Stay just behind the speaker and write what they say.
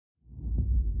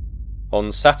On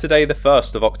Saturday the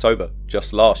 1st of October,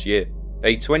 just last year,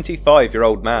 a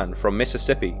 25-year-old man from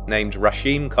Mississippi named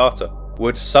Rasheem Carter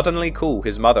would suddenly call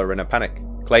his mother in a panic,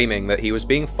 claiming that he was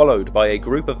being followed by a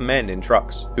group of men in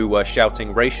trucks who were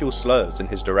shouting racial slurs in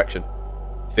his direction.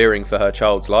 Fearing for her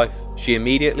child's life, she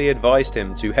immediately advised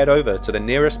him to head over to the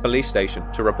nearest police station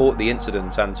to report the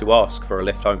incident and to ask for a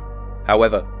lift home.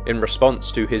 However, in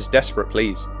response to his desperate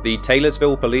pleas, the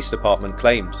Taylorsville Police Department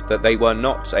claimed that they were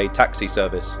not a taxi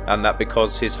service and that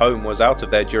because his home was out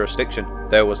of their jurisdiction,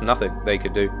 there was nothing they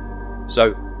could do.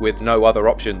 So, with no other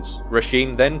options,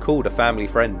 Rasheem then called a family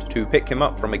friend to pick him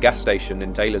up from a gas station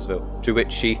in Taylorsville, to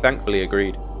which she thankfully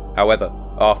agreed. However,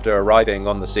 after arriving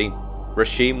on the scene,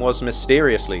 Rasheem was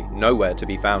mysteriously nowhere to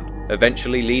be found,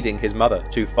 eventually leading his mother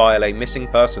to file a missing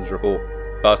persons report.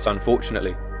 But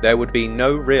unfortunately, there would be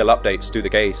no real updates to the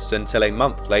case until a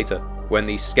month later, when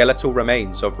the skeletal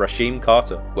remains of Rasheem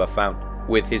Carter were found,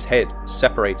 with his head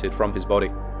separated from his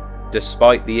body.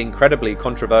 Despite the incredibly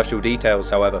controversial details,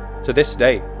 however, to this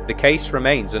day, the case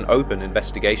remains an open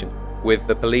investigation, with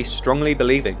the police strongly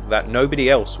believing that nobody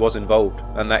else was involved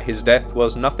and that his death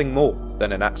was nothing more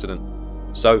than an accident.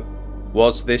 So,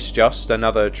 was this just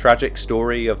another tragic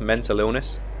story of mental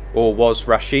illness? Or was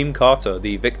Rasheem Carter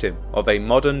the victim of a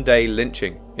modern-day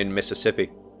lynching in Mississippi?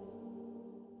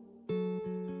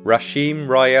 Rasheem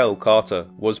Rael Carter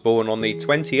was born on the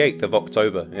 28th of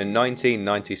October in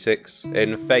 1996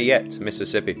 in Fayette,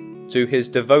 Mississippi, to his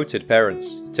devoted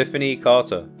parents, Tiffany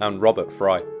Carter and Robert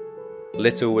Fry.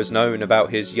 Little was known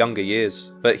about his younger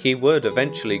years, but he would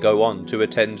eventually go on to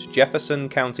attend Jefferson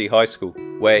County High School,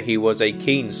 where he was a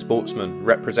keen sportsman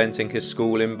representing his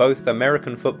school in both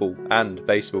American football and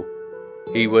baseball.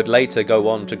 He would later go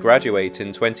on to graduate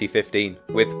in 2015,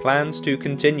 with plans to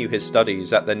continue his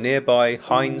studies at the nearby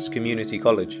Hines Community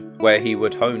College, where he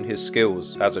would hone his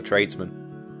skills as a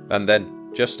tradesman. And then,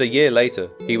 just a year later,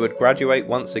 he would graduate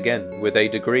once again with a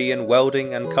degree in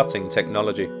welding and cutting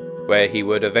technology, where he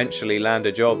would eventually land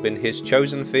a job in his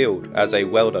chosen field as a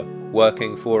welder,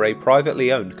 working for a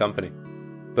privately owned company.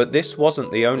 But this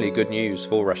wasn't the only good news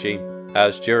for Rasheem,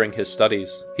 as during his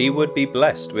studies, he would be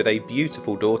blessed with a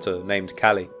beautiful daughter named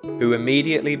Callie, who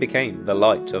immediately became the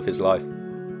light of his life.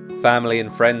 Family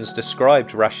and friends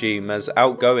described Rasheem as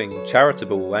outgoing,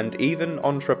 charitable, and even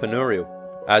entrepreneurial,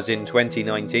 as in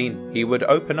 2019 he would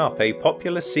open up a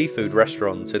popular seafood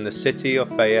restaurant in the city of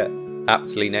Fayette,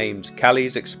 aptly named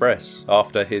Callie's Express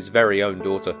after his very own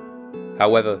daughter.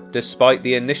 However, despite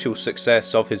the initial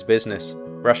success of his business,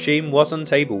 Rasheem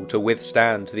wasn't able to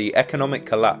withstand the economic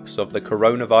collapse of the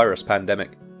coronavirus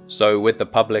pandemic, so with the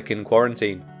public in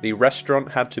quarantine, the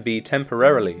restaurant had to be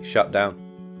temporarily shut down.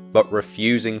 But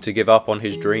refusing to give up on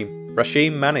his dream,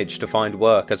 Rasheem managed to find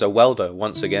work as a welder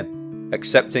once again,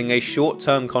 accepting a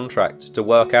short-term contract to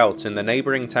work out in the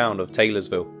neighbouring town of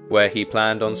Taylorsville, where he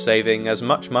planned on saving as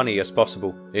much money as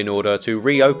possible in order to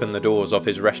reopen the doors of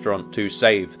his restaurant to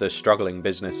save the struggling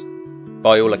business.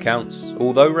 By all accounts,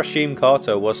 although Rasheem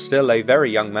Carter was still a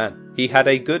very young man, he had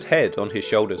a good head on his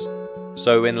shoulders.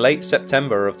 So in late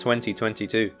September of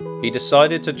 2022, he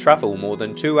decided to travel more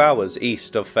than 2 hours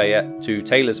east of Fayette to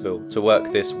Taylorsville to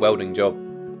work this welding job.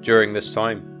 During this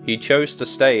time, he chose to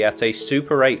stay at a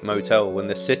Super 8 motel in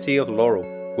the city of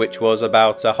Laurel, which was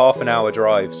about a half-an-hour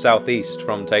drive southeast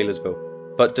from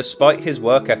Taylorsville. But despite his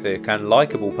work ethic and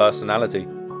likeable personality,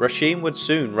 Rasheem would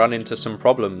soon run into some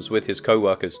problems with his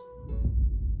co-workers.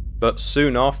 But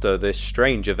soon after this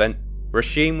strange event,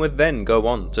 Rasheem would then go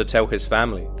on to tell his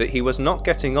family that he was not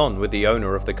getting on with the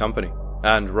owner of the company,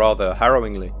 and rather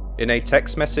harrowingly, in a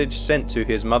text message sent to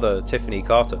his mother Tiffany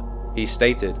Carter, he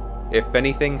stated, "If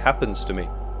anything happens to me,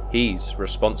 he's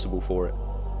responsible for it."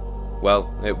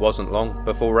 Well, it wasn't long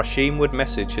before Rasheem would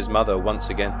message his mother once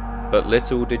again, but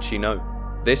little did she know,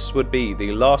 this would be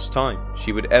the last time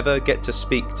she would ever get to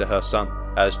speak to her son,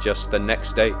 as just the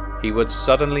next day he would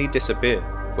suddenly disappear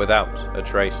without a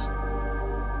trace.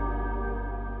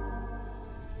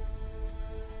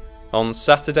 On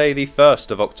Saturday the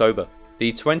 1st of October,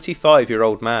 the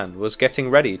 25-year-old man was getting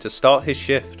ready to start his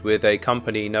shift with a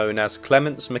company known as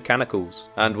Clements Mechanicals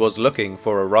and was looking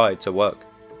for a ride to work.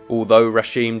 Although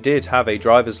Rasheem did have a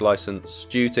driver's license,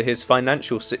 due to his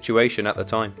financial situation at the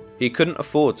time, he couldn't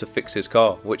afford to fix his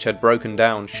car, which had broken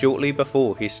down shortly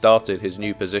before he started his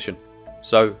new position.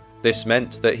 So, this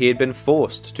meant that he had been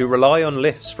forced to rely on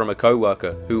lifts from a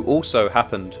co-worker who also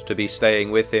happened to be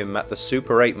staying with him at the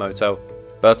Super 8 motel.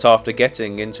 But after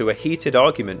getting into a heated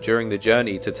argument during the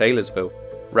journey to Taylorsville,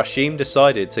 Rasheem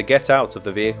decided to get out of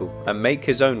the vehicle and make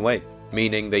his own way,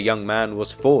 meaning the young man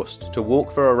was forced to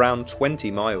walk for around 20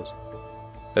 miles.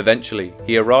 Eventually,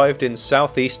 he arrived in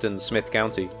southeastern Smith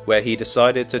County, where he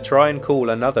decided to try and call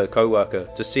another co-worker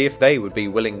to see if they would be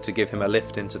willing to give him a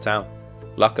lift into town.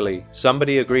 Luckily,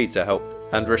 somebody agreed to help,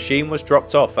 and Rasheem was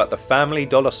dropped off at the Family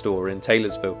Dollar store in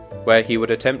Taylorsville, where he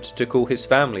would attempt to call his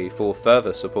family for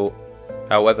further support.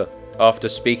 However, after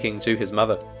speaking to his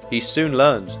mother, he soon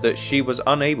learned that she was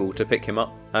unable to pick him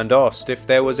up and asked if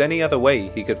there was any other way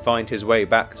he could find his way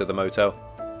back to the motel.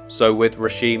 So with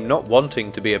Rasheem not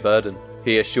wanting to be a burden,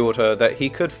 he assured her that he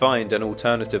could find an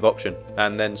alternative option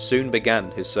and then soon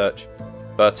began his search.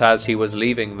 But as he was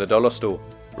leaving the dollar store,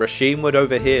 Rasheem would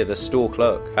overhear the store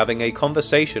clerk having a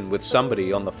conversation with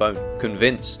somebody on the phone,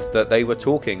 convinced that they were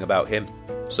talking about him.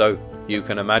 So you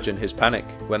can imagine his panic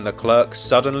when the clerk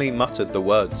suddenly muttered the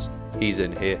words, "He's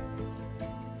in here."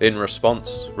 In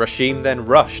response, Rasheem then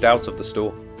rushed out of the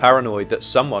store, paranoid that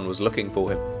someone was looking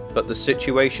for him. But the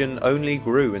situation only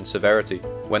grew in severity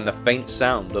when the faint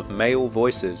sound of male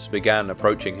voices began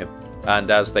approaching him, and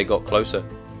as they got closer,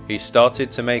 he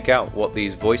started to make out what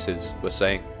these voices were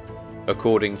saying.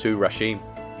 According to Rasheem,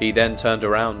 he then turned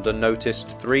around and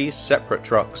noticed 3 separate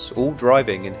trucks all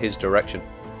driving in his direction,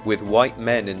 with white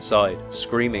men inside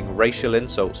screaming racial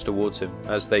insults towards him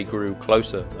as they grew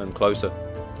closer and closer.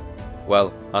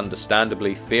 Well,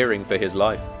 understandably fearing for his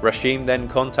life, Rasheem then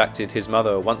contacted his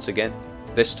mother once again,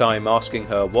 this time asking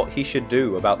her what he should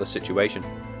do about the situation,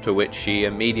 to which she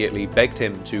immediately begged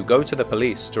him to go to the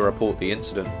police to report the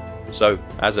incident. So,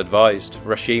 as advised,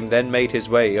 Rasheem then made his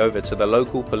way over to the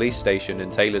local police station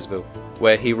in Taylorsville,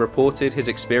 where he reported his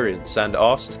experience and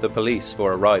asked the police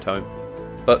for a ride home.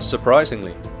 But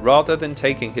surprisingly, rather than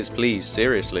taking his pleas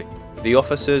seriously, the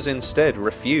officers instead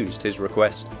refused his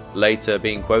request, later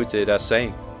being quoted as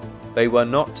saying they were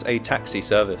not a taxi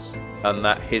service, and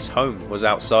that his home was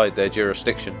outside their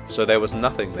jurisdiction, so there was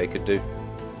nothing they could do.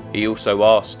 He also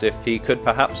asked if he could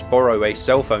perhaps borrow a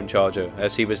cell phone charger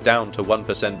as he was down to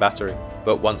 1% battery,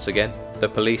 but once again, the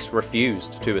police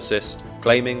refused to assist,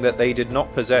 claiming that they did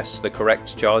not possess the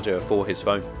correct charger for his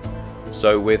phone.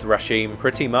 So with Rasheem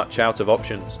pretty much out of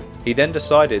options, he then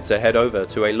decided to head over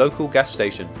to a local gas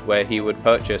station where he would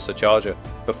purchase a charger,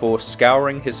 before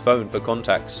scouring his phone for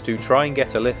contacts to try and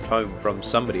get a lift home from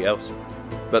somebody else.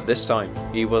 But this time,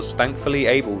 he was thankfully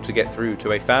able to get through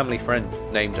to a family friend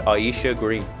named Aisha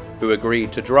Green, who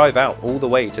agreed to drive out all the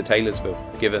way to Taylorsville,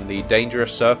 given the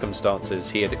dangerous circumstances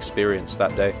he had experienced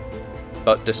that day.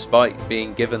 But despite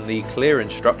being given the clear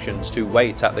instructions to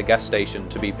wait at the gas station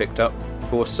to be picked up,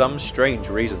 for some strange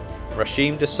reason,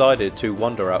 Rasheem decided to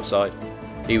wander outside.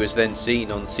 He was then seen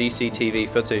on CCTV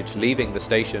footage leaving the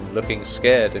station looking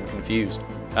scared and confused,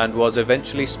 and was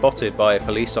eventually spotted by a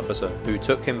police officer who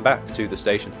took him back to the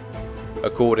station.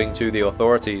 According to the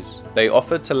authorities, they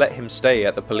offered to let him stay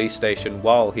at the police station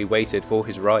while he waited for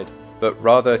his ride, but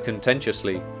rather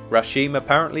contentiously, Rasheem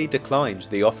apparently declined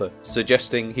the offer,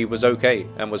 suggesting he was okay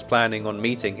and was planning on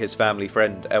meeting his family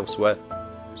friend elsewhere.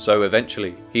 So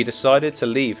eventually, he decided to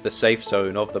leave the safe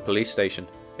zone of the police station,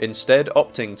 instead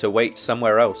opting to wait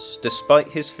somewhere else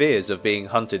despite his fears of being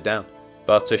hunted down.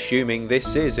 But assuming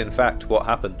this is in fact what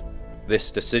happened,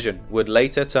 this decision would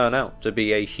later turn out to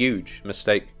be a huge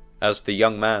mistake, as the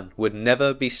young man would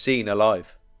never be seen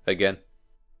alive again.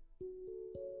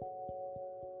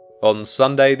 On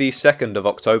Sunday the 2nd of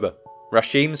October,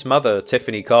 Rasheem's mother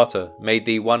Tiffany Carter made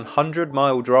the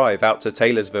 100-mile drive out to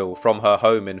Taylorsville from her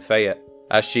home in Fayette,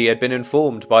 as she had been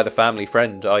informed by the family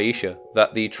friend Aisha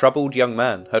that the troubled young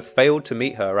man had failed to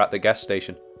meet her at the gas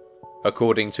station.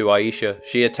 According to Aisha,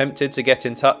 she attempted to get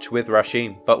in touch with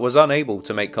Rasheem but was unable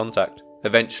to make contact,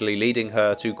 eventually leading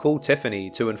her to call Tiffany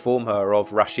to inform her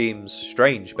of Rasheem's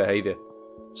strange behaviour.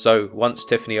 So, once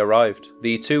Tiffany arrived,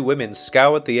 the two women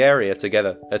scoured the area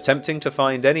together, attempting to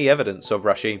find any evidence of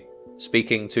Rasheem,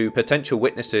 speaking to potential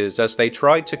witnesses as they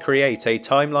tried to create a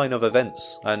timeline of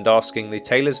events and asking the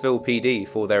Taylorsville PD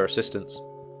for their assistance.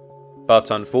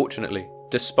 But unfortunately,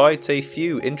 despite a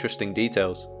few interesting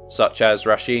details, such as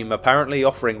Rasheem apparently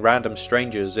offering random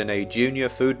strangers in a junior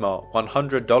food mart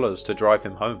 $100 to drive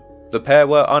him home, the pair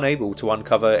were unable to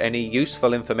uncover any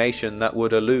useful information that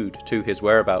would allude to his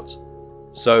whereabouts.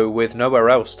 So, with nowhere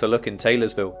else to look in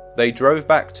Taylorsville, they drove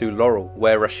back to Laurel,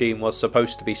 where Rasheem was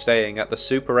supposed to be staying at the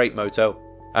Super 8 motel,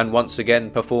 and once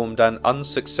again performed an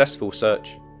unsuccessful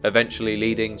search, eventually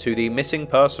leading to the missing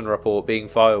person report being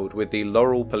filed with the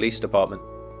Laurel Police Department.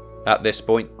 At this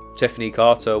point, Tiffany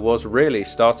Carter was really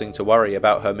starting to worry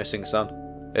about her missing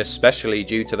son, especially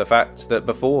due to the fact that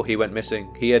before he went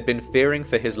missing, he had been fearing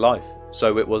for his life,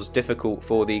 so it was difficult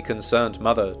for the concerned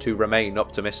mother to remain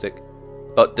optimistic.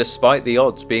 But despite the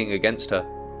odds being against her,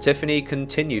 Tiffany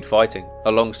continued fighting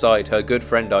alongside her good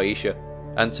friend Aisha,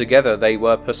 and together they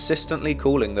were persistently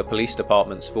calling the police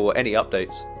departments for any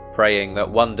updates, praying that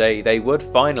one day they would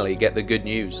finally get the good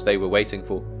news they were waiting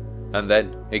for. And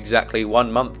then, exactly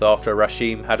 1 month after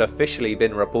Rasheem had officially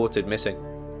been reported missing,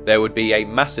 there would be a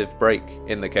massive break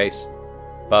in the case.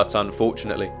 But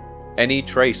unfortunately, any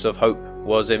trace of hope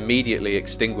was immediately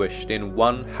extinguished in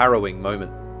one harrowing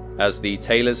moment, as the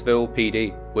Taylorsville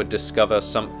PD would discover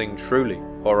something truly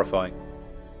horrifying.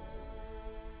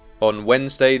 On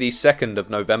Wednesday the 2nd of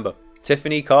November,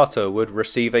 Tiffany Carter would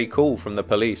receive a call from the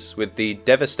police with the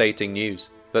devastating news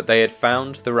that they had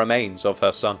found the remains of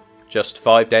her son, just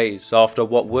 5 days after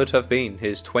what would have been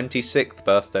his 26th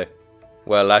birthday.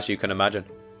 Well, as you can imagine,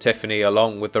 Tiffany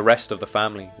along with the rest of the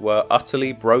family were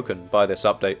utterly broken by this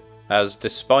update, as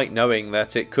despite knowing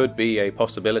that it could be a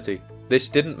possibility, this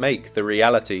didn't make the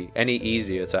reality any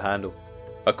easier to handle.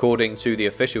 According to the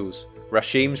officials,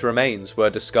 Rasheem's remains were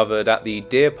discovered at the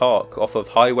Deer Park off of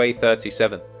Highway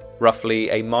 37, roughly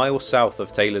a mile south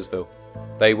of Taylorsville.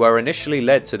 They were initially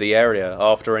led to the area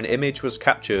after an image was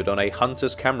captured on a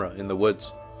hunter's camera in the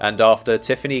woods, and after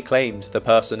Tiffany claimed the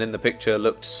person in the picture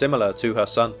looked similar to her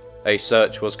son, a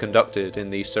search was conducted in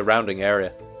the surrounding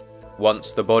area.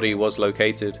 Once the body was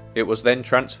located, it was then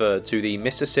transferred to the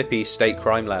Mississippi State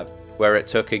Crime Lab, where it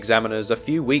took examiners a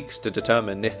few weeks to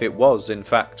determine if it was in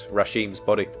fact Rasheem's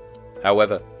body.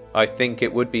 However, I think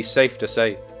it would be safe to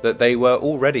say that they were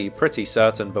already pretty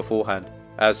certain beforehand,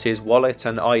 as his wallet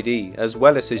and ID as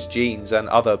well as his jeans and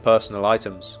other personal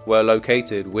items were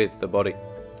located with the body.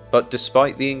 But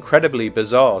despite the incredibly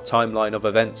bizarre timeline of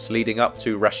events leading up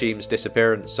to Rasheem's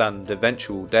disappearance and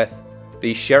eventual death,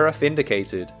 the sheriff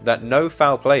indicated that no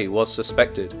foul play was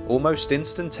suspected almost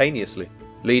instantaneously,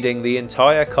 leading the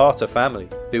entire Carter family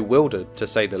bewildered to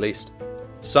say the least.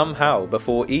 Somehow,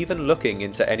 before even looking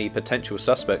into any potential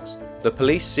suspects, the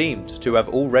police seemed to have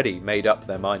already made up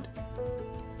their mind.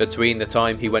 Between the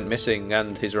time he went missing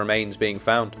and his remains being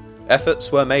found,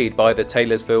 efforts were made by the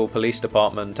Taylorsville Police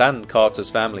Department and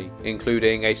Carter's family,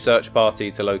 including a search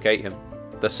party to locate him.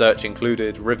 The search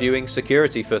included reviewing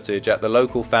security footage at the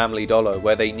local Family Dollar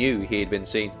where they knew he had been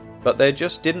seen, but there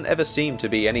just didn't ever seem to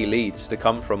be any leads to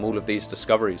come from all of these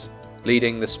discoveries,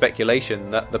 leading the speculation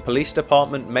that the police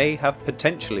department may have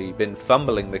potentially been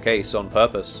fumbling the case on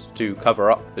purpose to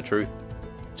cover up the truth.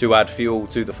 To add fuel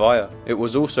to the fire, it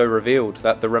was also revealed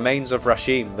that the remains of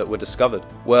Rasheem that were discovered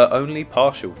were only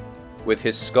partial, with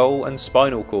his skull and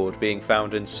spinal cord being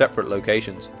found in separate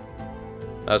locations.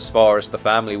 As far as the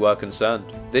family were concerned,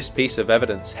 this piece of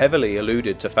evidence heavily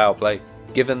alluded to foul play,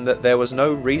 given that there was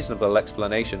no reasonable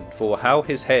explanation for how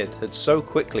his head had so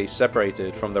quickly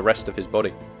separated from the rest of his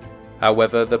body.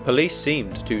 However, the police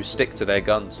seemed to stick to their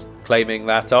guns, claiming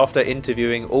that after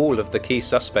interviewing all of the key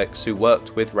suspects who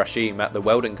worked with Rasheem at the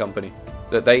welding company,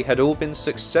 that they had all been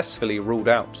successfully ruled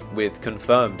out with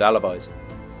confirmed alibis.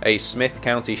 A Smith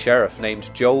County sheriff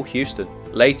named Joel Houston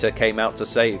later came out to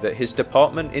say that his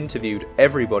department interviewed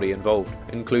everybody involved,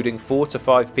 including 4 to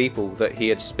 5 people that he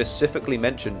had specifically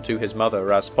mentioned to his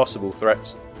mother as possible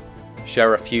threats.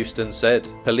 Sheriff Houston said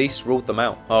police ruled them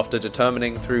out after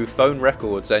determining through phone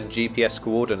records and GPS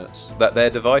coordinates that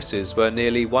their devices were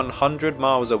nearly 100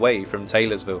 miles away from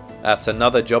Taylorsville at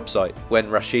another job site when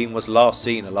Rasheem was last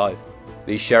seen alive.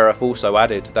 The sheriff also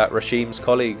added that Rasheem's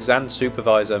colleagues and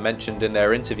supervisor mentioned in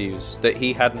their interviews that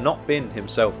he had not been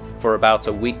himself for about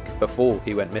a week before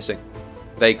he went missing.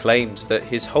 They claimed that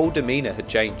his whole demeanour had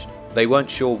changed. They weren't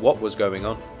sure what was going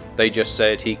on. They just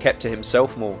said he kept to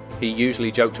himself more, he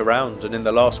usually joked around, and in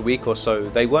the last week or so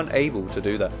they weren't able to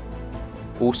do that.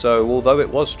 Also, although it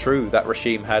was true that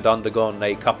Rasheem had undergone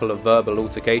a couple of verbal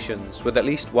altercations with at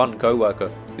least one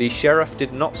co-worker, the sheriff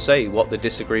did not say what the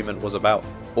disagreement was about,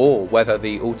 or whether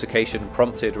the altercation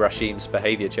prompted Rasheem's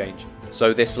behaviour change,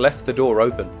 so this left the door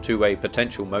open to a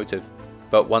potential motive.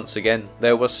 But once again,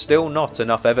 there was still not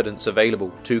enough evidence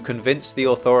available to convince the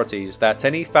authorities that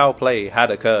any foul play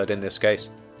had occurred in this case.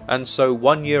 And so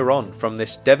 1 year on from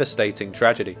this devastating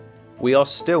tragedy, we are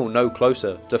still no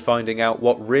closer to finding out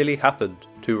what really happened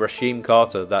to Rasheem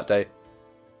Carter that day.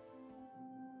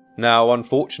 Now,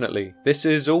 unfortunately, this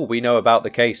is all we know about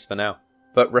the case for now,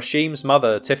 but Rasheem's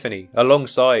mother, Tiffany,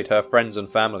 alongside her friends and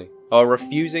family, are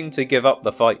refusing to give up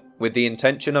the fight with the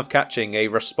intention of catching a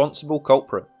responsible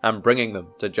culprit and bringing them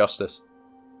to justice.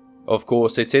 Of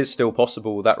course, it is still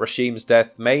possible that Rasheem's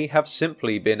death may have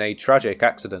simply been a tragic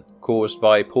accident caused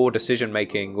by poor decision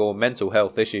making or mental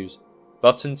health issues,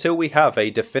 but until we have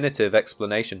a definitive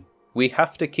explanation, we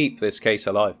have to keep this case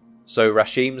alive, so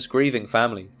Rasheem's grieving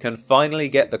family can finally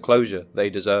get the closure they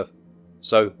deserve.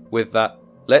 So, with that,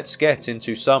 let's get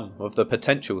into some of the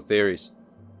potential theories.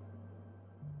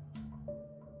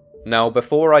 Now,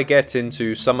 before I get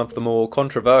into some of the more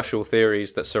controversial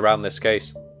theories that surround this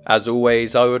case, as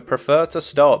always, I would prefer to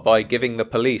start by giving the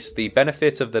police the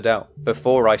benefit of the doubt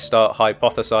before I start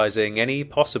hypothesizing any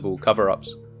possible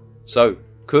cover-ups. So,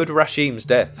 could Rasheem's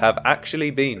death have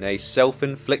actually been a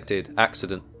self-inflicted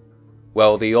accident?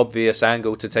 Well, the obvious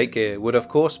angle to take here would of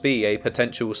course be a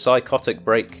potential psychotic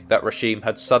break that Rasheem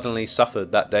had suddenly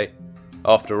suffered that day.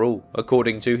 After all,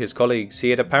 according to his colleagues, he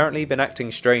had apparently been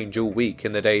acting strange all week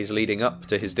in the days leading up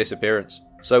to his disappearance.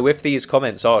 So if these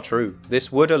comments are true,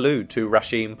 this would allude to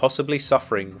Rasheem possibly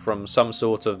suffering from some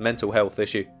sort of mental health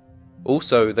issue.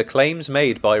 Also, the claims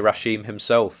made by Rasheem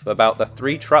himself about the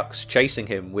 3 trucks chasing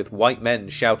him with white men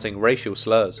shouting racial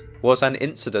slurs was an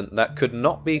incident that could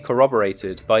not be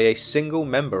corroborated by a single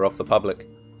member of the public.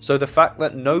 So the fact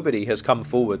that nobody has come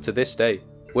forward to this day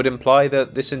would imply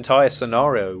that this entire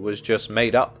scenario was just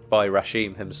made up by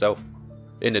Rasheem himself.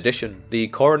 In addition, the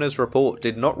coroner's report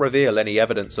did not reveal any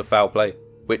evidence of foul play,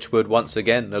 which would once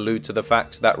again allude to the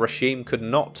fact that Rasheem could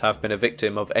not have been a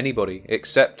victim of anybody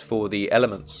except for the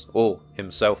elements or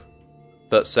himself.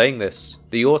 But saying this,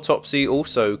 the autopsy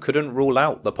also couldn't rule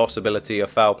out the possibility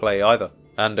of foul play either,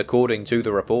 and according to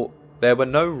the report, there were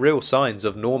no real signs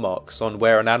of gnaw marks on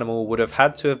where an animal would have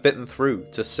had to have bitten through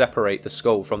to separate the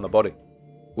skull from the body.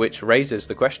 Which raises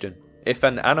the question, if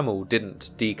an animal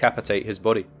didn't decapitate his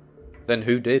body, then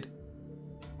who did?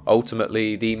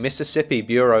 Ultimately, the Mississippi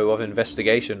Bureau of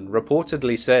Investigation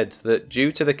reportedly said that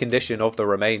due to the condition of the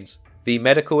remains, the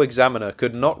medical examiner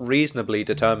could not reasonably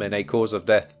determine a cause of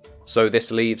death, so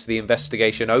this leaves the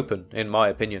investigation open, in my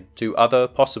opinion, to other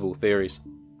possible theories.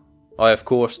 I of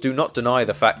course do not deny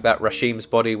the fact that Rasheem's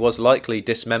body was likely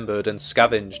dismembered and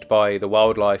scavenged by the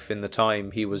wildlife in the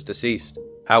time he was deceased.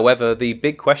 However, the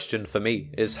big question for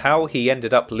me is how he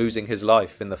ended up losing his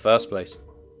life in the first place.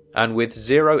 And with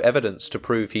zero evidence to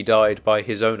prove he died by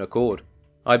his own accord,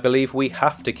 I believe we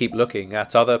have to keep looking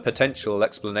at other potential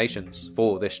explanations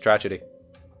for this tragedy.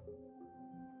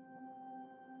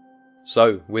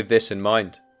 So, with this in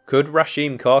mind, could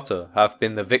Rasheem Carter have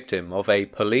been the victim of a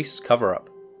police cover-up?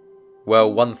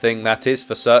 Well, one thing that is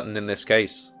for certain in this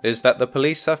case is that the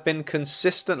police have been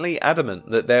consistently adamant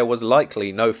that there was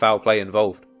likely no foul play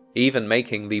involved, even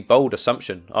making the bold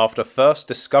assumption after first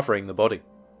discovering the body.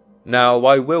 Now,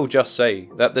 I will just say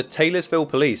that the Taylorsville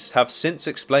police have since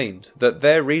explained that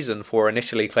their reason for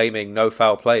initially claiming no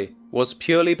foul play was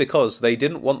purely because they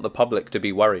didn't want the public to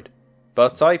be worried.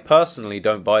 But I personally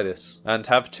don't buy this, and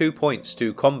have 2 points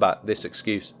to combat this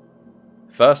excuse.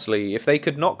 Firstly, if they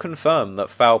could not confirm that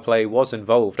foul play was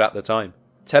involved at the time,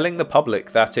 telling the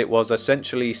public that it was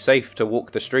essentially safe to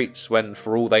walk the streets when,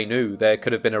 for all they knew, there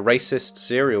could have been a racist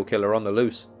serial killer on the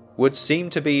loose, would seem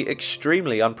to be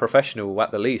extremely unprofessional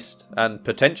at the least, and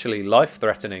potentially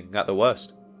life-threatening at the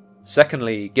worst.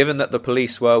 Secondly, given that the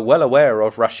police were well aware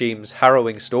of Rasheem's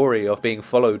harrowing story of being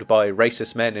followed by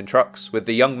racist men in trucks with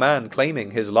the young man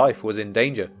claiming his life was in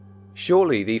danger,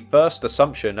 surely the first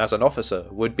assumption as an officer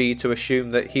would be to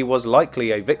assume that he was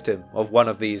likely a victim of one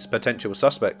of these potential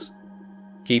suspects.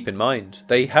 Keep in mind,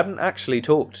 they hadn't actually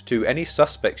talked to any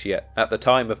suspects yet at the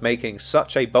time of making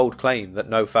such a bold claim that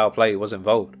no foul play was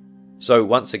involved. So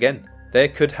once again, there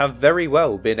could have very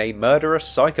well been a murderous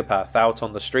psychopath out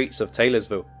on the streets of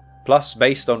Taylorsville. Plus,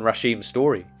 based on Rasheem's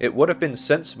story, it would have been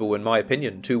sensible in my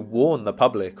opinion to warn the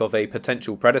public of a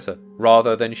potential predator,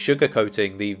 rather than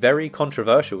sugarcoating the very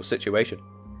controversial situation.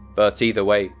 But either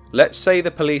way, let's say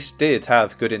the police did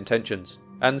have good intentions,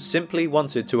 and simply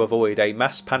wanted to avoid a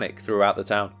mass panic throughout the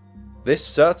town. This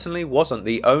certainly wasn't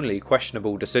the only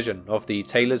questionable decision of the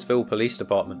Taylorsville Police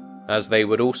Department, as they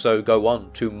would also go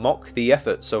on to mock the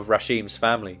efforts of Rasheem's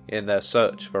family in their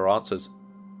search for answers.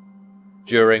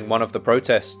 During one of the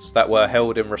protests that were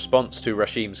held in response to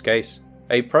Rasheem's case,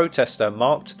 a protester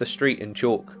marked the street in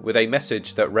chalk with a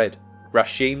message that read,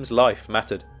 "Rasheem's life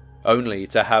mattered," only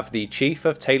to have the chief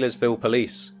of Taylorsville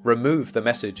Police remove the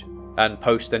message and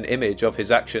post an image of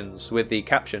his actions with the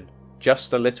caption,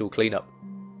 "Just a little cleanup."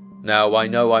 Now, I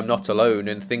know I'm not alone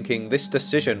in thinking this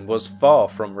decision was far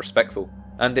from respectful,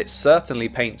 and it certainly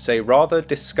paints a rather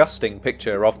disgusting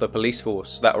picture of the police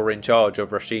force that were in charge of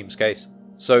Rasheem's case.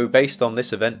 So based on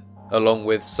this event, along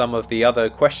with some of the other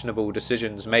questionable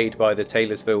decisions made by the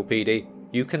Taylorsville PD,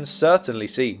 you can certainly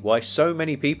see why so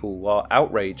many people are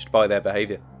outraged by their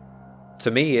behaviour. To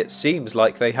me, it seems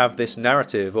like they have this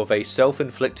narrative of a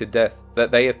self-inflicted death that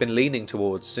they have been leaning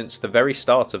towards since the very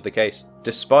start of the case,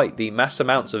 despite the mass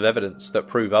amounts of evidence that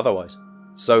prove otherwise.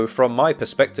 So from my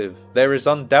perspective, there is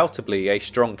undoubtedly a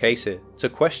strong case here to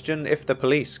question if the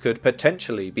police could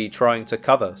potentially be trying to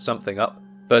cover something up.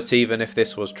 But even if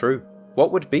this was true,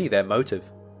 what would be their motive?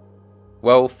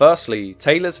 Well, firstly,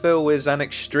 Taylorsville is an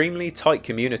extremely tight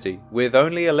community, with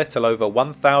only a little over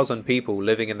 1,000 people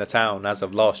living in the town as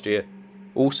of last year.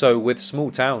 Also, with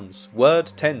small towns,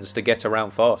 word tends to get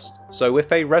around fast, so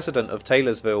if a resident of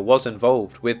Taylorsville was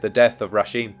involved with the death of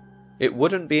Rasheem, it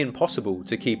wouldn't be impossible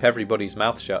to keep everybody's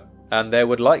mouth shut, and there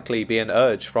would likely be an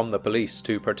urge from the police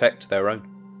to protect their own.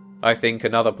 I think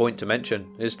another point to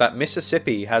mention is that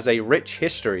Mississippi has a rich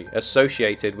history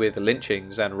associated with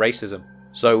lynchings and racism,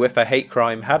 so if a hate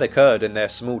crime had occurred in their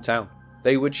small town,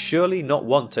 they would surely not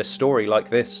want a story like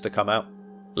this to come out.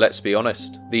 Let's be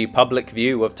honest, the public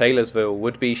view of Taylorsville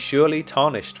would be surely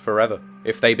tarnished forever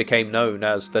if they became known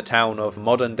as the town of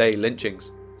modern-day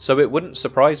lynchings, so it wouldn't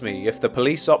surprise me if the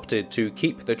police opted to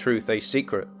keep the truth a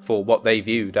secret for what they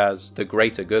viewed as the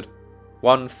greater good.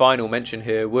 One final mention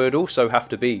here would also have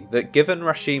to be that given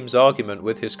Rasheem's argument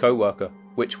with his co-worker,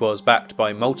 which was backed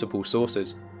by multiple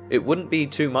sources, it wouldn't be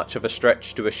too much of a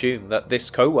stretch to assume that this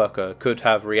co-worker could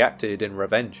have reacted in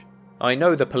revenge. I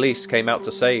know the police came out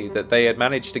to say that they had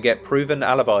managed to get proven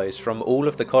alibis from all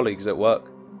of the colleagues at work,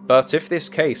 but if this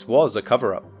case was a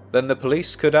cover-up, then the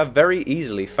police could have very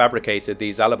easily fabricated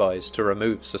these alibis to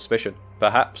remove suspicion.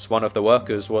 Perhaps one of the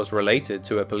workers was related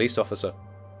to a police officer.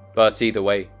 But either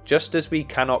way, just as we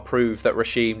cannot prove that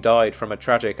Rasheem died from a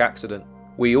tragic accident,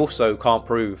 we also can't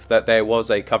prove that there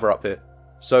was a cover-up here.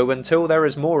 So until there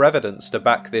is more evidence to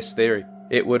back this theory,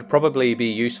 it would probably be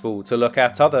useful to look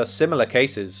at other similar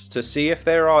cases to see if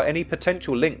there are any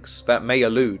potential links that may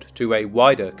allude to a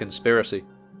wider conspiracy.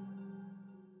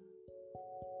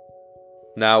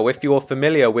 Now, if you're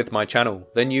familiar with my channel,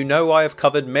 then you know I have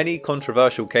covered many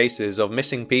controversial cases of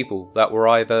missing people that were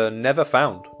either never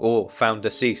found or found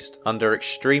deceased under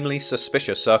extremely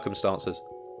suspicious circumstances.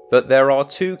 But there are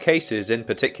two cases in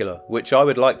particular which I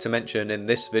would like to mention in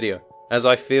this video, as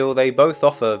I feel they both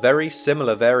offer very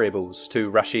similar variables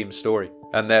to Rasheem's story,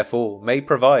 and therefore may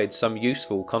provide some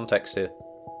useful context here.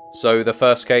 So the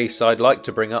first case I'd like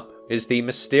to bring up is the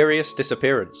mysterious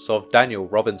disappearance of Daniel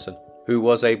Robinson, who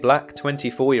was a black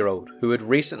 24-year-old who had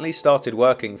recently started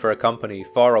working for a company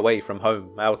far away from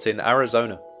home out in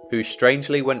Arizona, who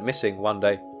strangely went missing one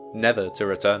day, never to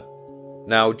return.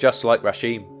 Now, just like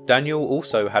Rasheem, Daniel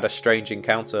also had a strange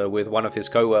encounter with one of his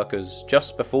co-workers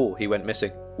just before he went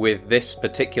missing, with this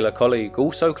particular colleague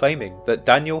also claiming that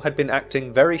Daniel had been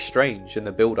acting very strange in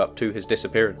the build-up to his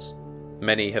disappearance.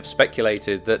 Many have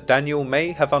speculated that Daniel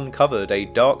may have uncovered a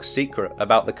dark secret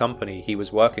about the company he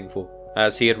was working for,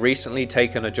 as he had recently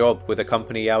taken a job with a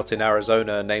company out in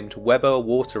Arizona named Weber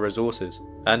Water Resources,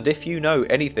 and if you know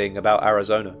anything about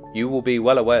Arizona, you will be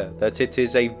well aware that it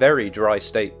is a very dry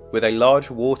state with a large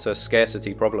water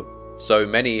scarcity problem. So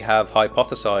many have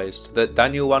hypothesized that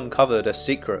Daniel uncovered a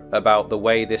secret about the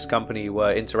way this company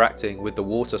were interacting with the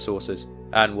water sources,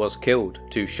 and was killed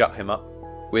to shut him up,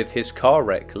 with his car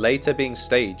wreck later being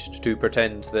staged to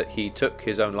pretend that he took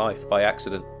his own life by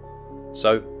accident.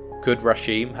 So, could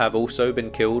Rasheem have also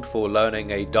been killed for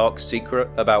learning a dark secret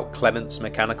about Clement's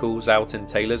Mechanicals out in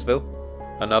Taylorsville?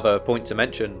 Another point to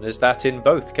mention is that in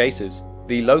both cases,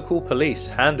 the local police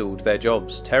handled their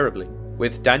jobs terribly,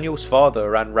 with Daniel's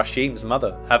father and Rasheem's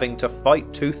mother having to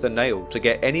fight tooth and nail to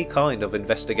get any kind of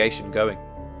investigation going.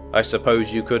 I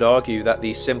suppose you could argue that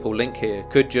the simple link here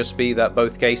could just be that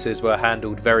both cases were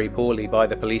handled very poorly by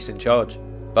the police in charge,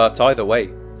 but either way,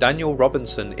 Daniel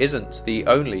Robinson isn't the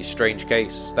only strange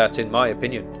case that, in my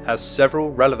opinion, has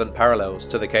several relevant parallels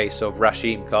to the case of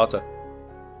Rasheem Carter.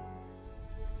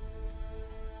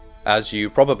 As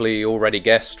you probably already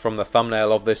guessed from the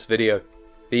thumbnail of this video,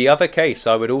 the other case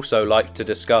I would also like to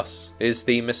discuss is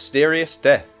the mysterious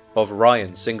death of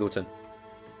Ryan Singleton.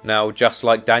 Now, just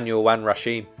like Daniel and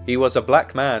Rasheem, he was a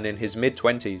black man in his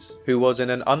mid-20s who was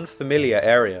in an unfamiliar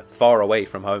area far away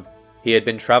from home. He had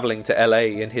been travelling to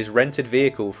LA in his rented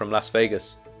vehicle from Las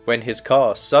Vegas, when his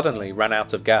car suddenly ran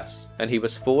out of gas and he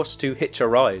was forced to hitch a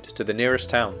ride to the nearest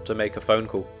town to make a phone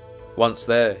call. Once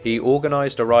there, he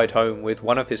organised a ride home with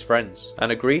one of his friends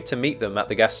and agreed to meet them at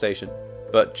the gas station.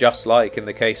 But just like in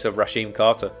the case of Rasheem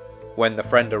Carter, when the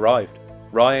friend arrived,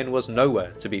 Ryan was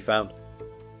nowhere to be found.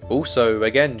 Also,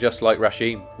 again just like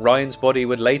Rasheem, Ryan's body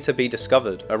would later be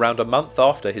discovered around a month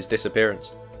after his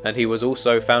disappearance, and he was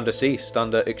also found deceased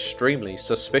under extremely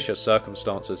suspicious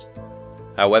circumstances.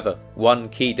 However, one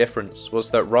key difference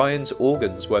was that Ryan's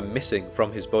organs were missing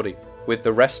from his body, with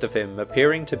the rest of him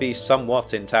appearing to be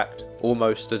somewhat intact,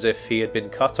 almost as if he had been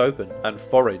cut open and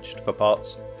foraged for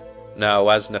parts. Now,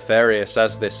 as nefarious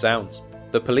as this sounds,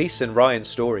 the police in Ryan's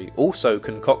story also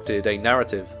concocted a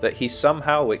narrative that he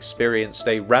somehow experienced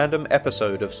a random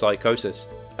episode of psychosis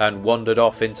and wandered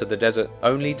off into the desert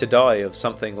only to die of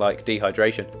something like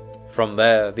dehydration. From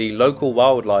there, the local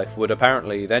wildlife would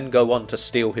apparently then go on to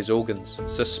steal his organs,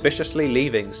 suspiciously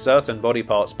leaving certain body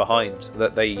parts behind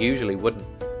that they usually wouldn't.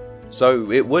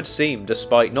 So it would seem,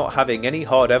 despite not having any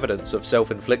hard evidence of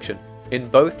self-infliction, in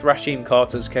both Rasheem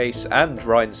Carter's case and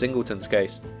Ryan Singleton's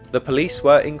case, the police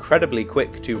were incredibly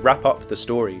quick to wrap up the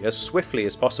story as swiftly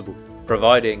as possible,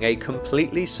 providing a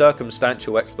completely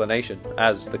circumstantial explanation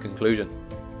as the conclusion.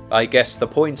 I guess the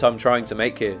point I'm trying to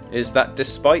make here is that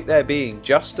despite there being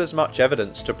just as much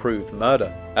evidence to prove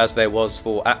murder as there was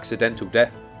for accidental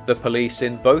death, the police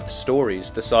in both stories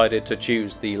decided to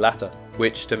choose the latter,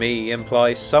 which to me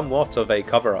implies somewhat of a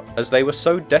cover-up, as they were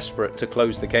so desperate to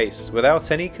close the case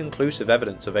without any conclusive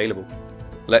evidence available.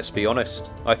 Let's be honest,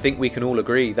 I think we can all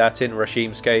agree that in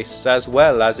Rasheem's case, as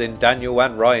well as in Daniel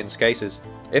and Ryan's cases,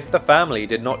 if the family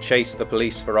did not chase the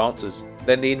police for answers,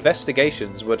 then the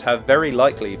investigations would have very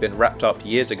likely been wrapped up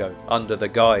years ago under the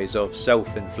guise of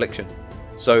self-infliction.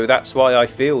 So that's why I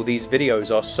feel these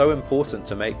videos are so important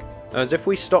to make, as if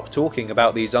we stop talking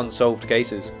about these unsolved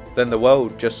cases, then the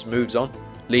world just moves on,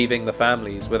 leaving the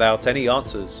families without any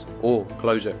answers or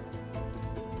closure.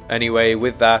 Anyway,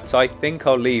 with that, I think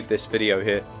I'll leave this video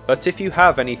here, but if you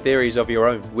have any theories of your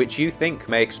own which you think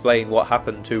may explain what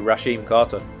happened to Rasheem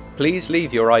Carter, please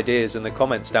leave your ideas in the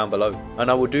comments down below, and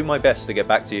I will do my best to get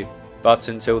back to you. But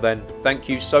until then, thank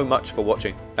you so much for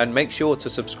watching, and make sure to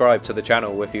subscribe to the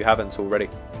channel if you haven't already.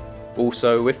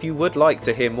 Also, if you would like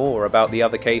to hear more about the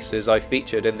other cases I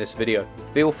featured in this video,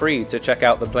 feel free to check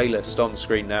out the playlist on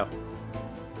screen now.